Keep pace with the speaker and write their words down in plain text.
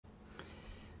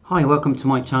Hi, welcome to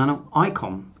my channel,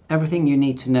 Icom. Everything you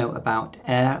need to know about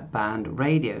Airband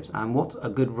radios, and what a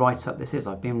good write-up this is.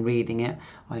 I've been reading it.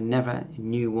 I never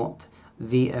knew what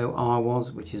VOR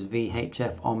was, which is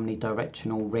VHF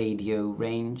Omnidirectional Radio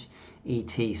Range,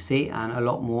 etc., and a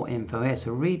lot more info here.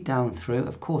 So read down through.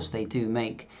 Of course, they do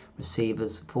make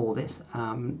receivers for this,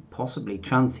 possibly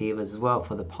transceivers as well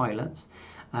for the pilots.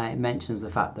 It mentions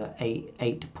the fact that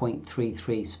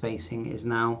 8.33 spacing is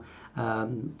now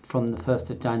from the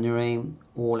 1st of January,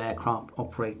 all aircraft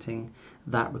operating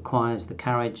that requires the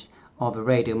carriage of a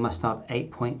radio must have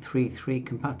 8.33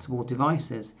 compatible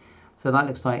devices. So that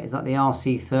looks like, is that the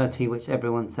RC30, which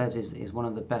everyone says is one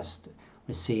of the best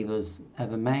receivers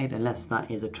ever made, unless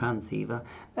that is a transceiver.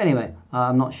 Anyway,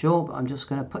 I'm not sure, but I'm just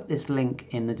going to put this link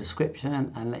in the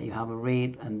description and let you have a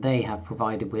read, and they have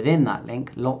provided within that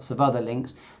link lots of other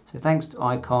links. So thanks to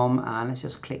Icom, and let's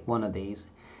just click one of these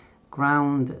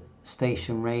ground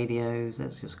station radios.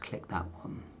 Let's just click that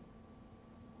one.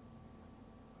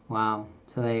 Wow,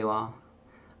 so there you are.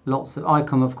 Lots of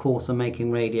Icom, of course, are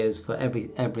making radios for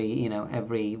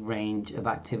every range of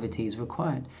activities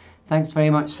required. Thanks very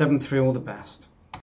much. 7-3, all the best.